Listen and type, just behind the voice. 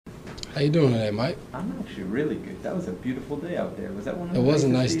How you doing today, Mike? I'm actually really good. That was a beautiful day out there. Was that one of It the was a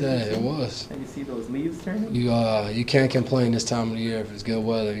nicest nice days day. you've It seen? was. And you see those leaves turning? You can't complain this time of the year if it's good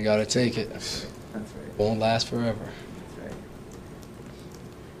weather. You gotta take it. That's right. That's right. Won't last forever. That's right.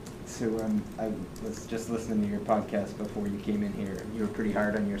 So I was just listening to your podcast before you came in here. You were pretty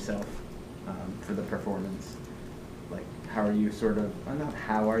hard on yourself for the performance. Like, how are you sort of, well, not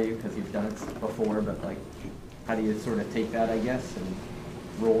how are you, because you've done it before, but like, how do you sort of take that, I guess, and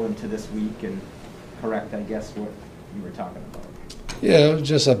roll into this week and correct, I guess, what you were talking about? Yeah, it was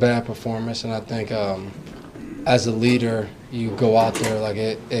just a bad performance, and I think as a leader, you go out there like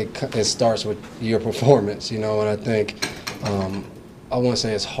it starts with your performance, and I think I wouldn't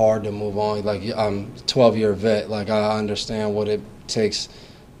say it's hard to move on. Like I'm a 12-year vet, like I understand what it takes,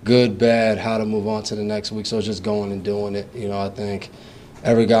 good, bad, how to move on to the next week. So it's just going and doing it. I think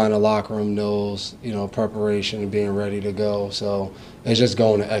every guy in the locker room knows, preparation and being ready to go. So it's just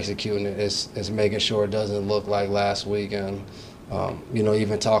going and executing it. It's making sure it doesn't look like last week. And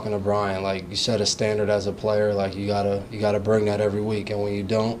even talking to Brian, like you set a standard as a player, like you gotta bring that every week. And when you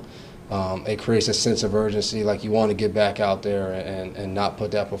don't, it creates a sense of urgency. Like you want to get back out there and not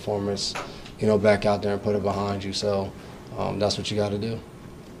put that performance, back out there and put it behind you. So that's what you got to do.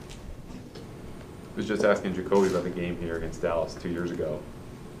 I was just asking Jacoby about the game here against Dallas 2 years ago.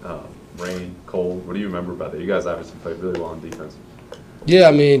 Rain, cold. What do you remember about that? You guys obviously played really well on defense. Yeah,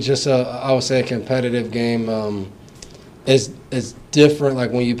 I mean, just I would say a competitive game. It's different.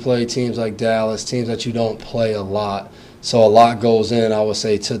 Like when you play teams like Dallas, teams that you don't play a lot. So a lot goes in, I would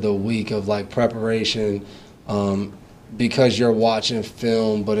say, to the week of like preparation, because you're watching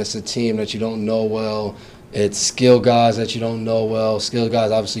film, but it's a team that you don't know well. It's skill guys that you don't know well. Skill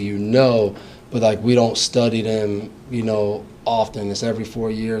guys, obviously, but like we don't study them, often. It's every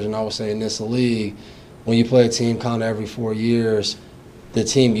 4 years, and I would say in this league, when you play a team kind of every 4 years, the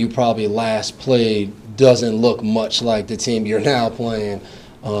team you probably last played doesn't look much like the team you're now playing.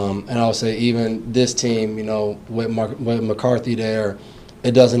 And I would say even this team, with McCarthy there,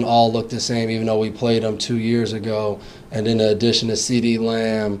 it doesn't all look the same, even though we played them 2 years ago. And then the addition of CeeDee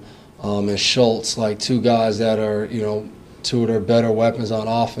Lamb and Schultz, like two guys that are, two of their better weapons on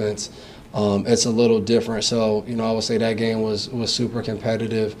offense. It's a little different. So, I would say that game was super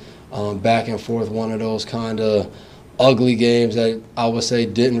competitive, back and forth, one of those kind of ugly games that I would say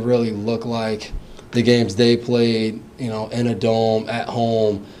didn't really look like the games they played, in a dome, at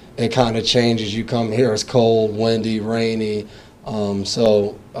home. It kind of changes. You come here, it's cold, windy, rainy.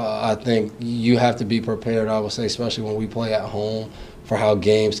 I think you have to be prepared, I would say, especially when we play at home, for how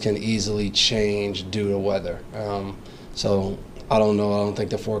games can easily change due to weather. I don't know. I don't think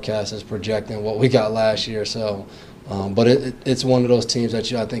the forecast is projecting what we got last year. But it's one of those teams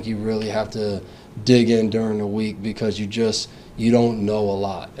that I think you really have to dig in during the week, because you don't know a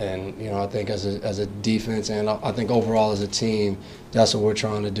lot. And I think as a defense, and I think overall as a team, that's what we're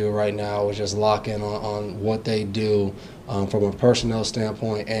trying to do right now, is just lock in on what they do from a personnel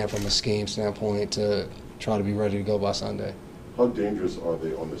standpoint and from a scheme standpoint to try to be ready to go by Sunday. How dangerous are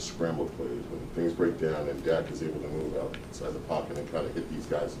they on the scramble plays when things break down and Dak is able to move outside the pocket and kind of hit these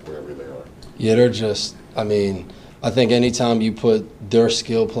guys wherever they are? Yeah, they're just, I think anytime you put their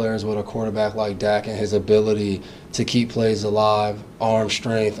skill players with a quarterback like Dak and his ability to keep plays alive, arm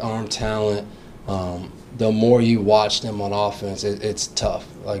strength, arm talent, the more you watch them on offense, it's tough.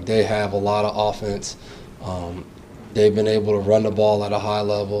 Like they have a lot of offense. They've been able to run the ball at a high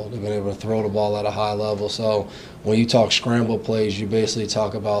level. They've been able to throw the ball at a high level. So when you talk scramble plays, you basically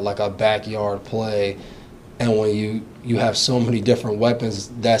talk about like a backyard play. And when you have so many different weapons,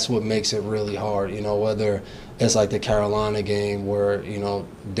 that's what makes it really hard. Whether it's like the Carolina game where,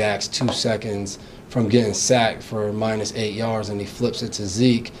 Dak's 2 seconds from getting sacked for -8 yards and he flips it to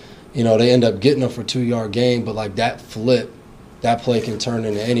Zeke. They end up getting him for 2-yard gain, but like that flip, that play can turn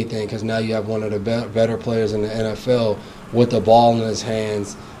into anything, because now you have one of the better players in the NFL with the ball in his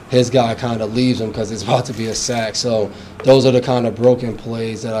hands. His guy kind of leaves him because it's about to be a sack. So those are the kind of broken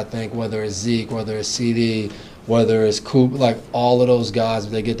plays that I think, whether it's Zeke, whether it's CD, whether it's Coop, like all of those guys,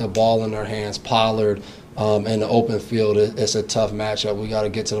 if they get the ball in their hands, Pollard, in the open field, it's a tough matchup. We got to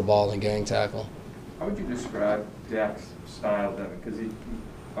get to the ball and gang tackle. How would you describe Dak's style, Devin? Because he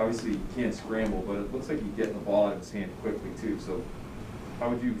obviously can't scramble, but it looks like he's getting the ball out of his hand quickly too. So how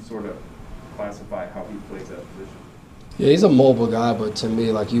would you sort of classify how he plays that position? Yeah, he's a mobile guy, but to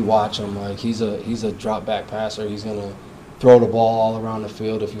me, like you watch him, like he's a drop back passer. He's gonna throw the ball all around the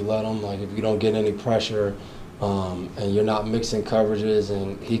field if you let him. Like if you don't get any pressure, and you're not mixing coverages,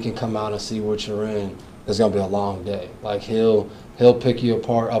 and he can come out and see what you're in, it's gonna be a long day. Like he'll pick you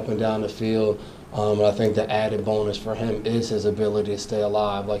apart up and down the field. And I think the added bonus for him is his ability to stay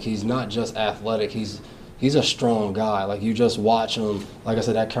alive. Like, he's not just athletic, he's a strong guy. Like, you just watch him, like I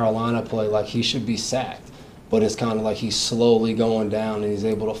said, that Carolina play, like, he should be sacked. But it's kind of like he's slowly going down and he's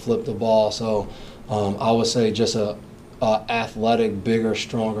able to flip the ball. So I would say just a athletic, bigger,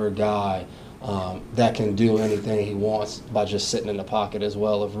 stronger guy that can do anything he wants by just sitting in the pocket as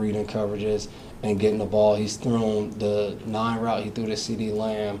well, of reading coverages and getting the ball. He's thrown the 9 route, he threw to CeeDee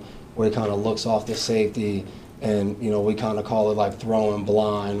Lamb, where he kind of looks off the safety, and we kind of call it like throwing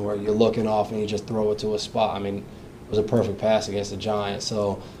blind, where you're looking off and you just throw it to a spot. I mean, it was a perfect pass against the Giants.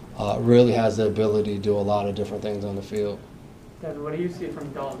 So really has the ability to do a lot of different things on the field. Devin, what do you see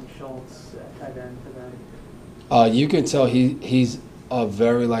from Dalton Schultz at tight end for them? You can tell he's a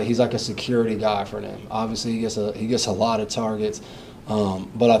very he's like a security guy for them. Obviously, he gets a lot of targets,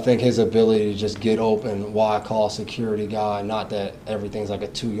 but I think his ability to just get open, why I call security guy, not that everything's like a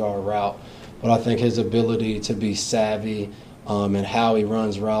 2-yard route, but I think his ability to be savvy and how he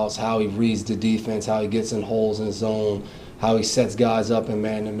runs routes, how he reads the defense, how he gets in holes in zone, how he sets guys up in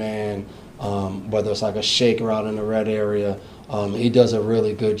man-to-man, whether it's like a shake route in the red area. He does a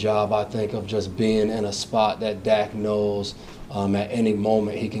really good job, I think, of just being in a spot that Dak knows at any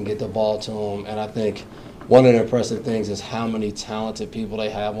moment he can get the ball to him. And I think one of the impressive things is how many talented people they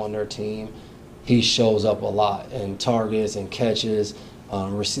have on their team. He shows up a lot in targets and catches,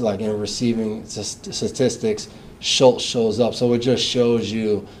 in receiving statistics. Schultz shows up. So it just shows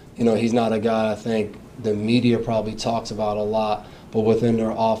you, he's not a guy I think the media probably talks about a lot, but within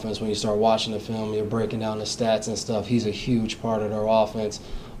their offense, when you start watching the film, you're breaking down the stats and stuff, he's a huge part of their offense,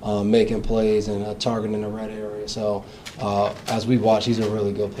 making plays and targeting the red area. So as we watch, he's a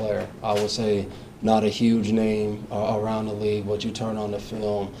really good player. I would say not a huge name around the league, but you turn on the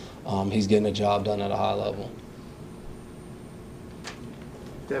film, he's getting the job done at a high level.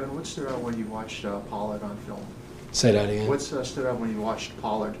 Devin, what stood out when you watched Pollard on film? Say that again. What stood out when you watched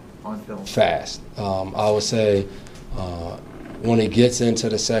Pollard on film? Fast. I would say when he gets into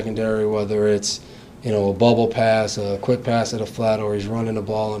the secondary, whether it's a bubble pass, a quick pass at a flat, or he's running the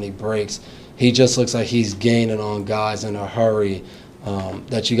ball and he breaks, he just looks like he's gaining on guys in a hurry.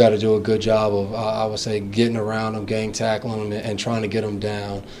 That you got to do a good job of, I would say, getting around him, gang tackling him, and trying to get him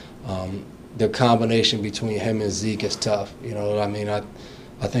down. The combination between him and Zeke is tough. I mean,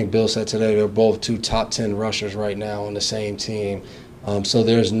 I think Bill said today they're both 2 top 10 rushers right now on the same team. So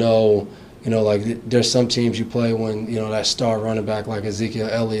there's no, there's some teams you play when, that star running back like Ezekiel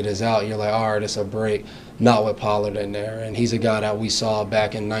Elliott is out, you're like, all right, it's a break. Not with Pollard in there. And he's a guy that we saw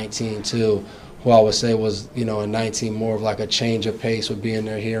back in 19 too, who I would say was, in 19 more of like a change of pace with being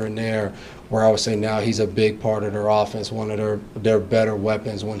there here and there, where I would say now he's a big part of their offense, one of their better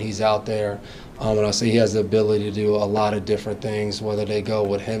weapons when he's out there. And I say he has the ability to do a lot of different things, whether they go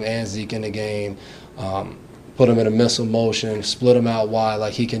with him and Zeke in the game, put him in a missile motion, split him out wide.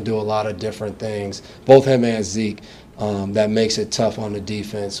 Like, he can do a lot of different things, both him and Zeke, that makes it tough on the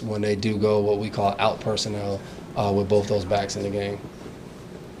defense when they do go what we call out personnel with both those backs in the game.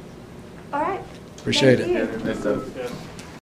 All right. Appreciate Thank it. you. Nice to-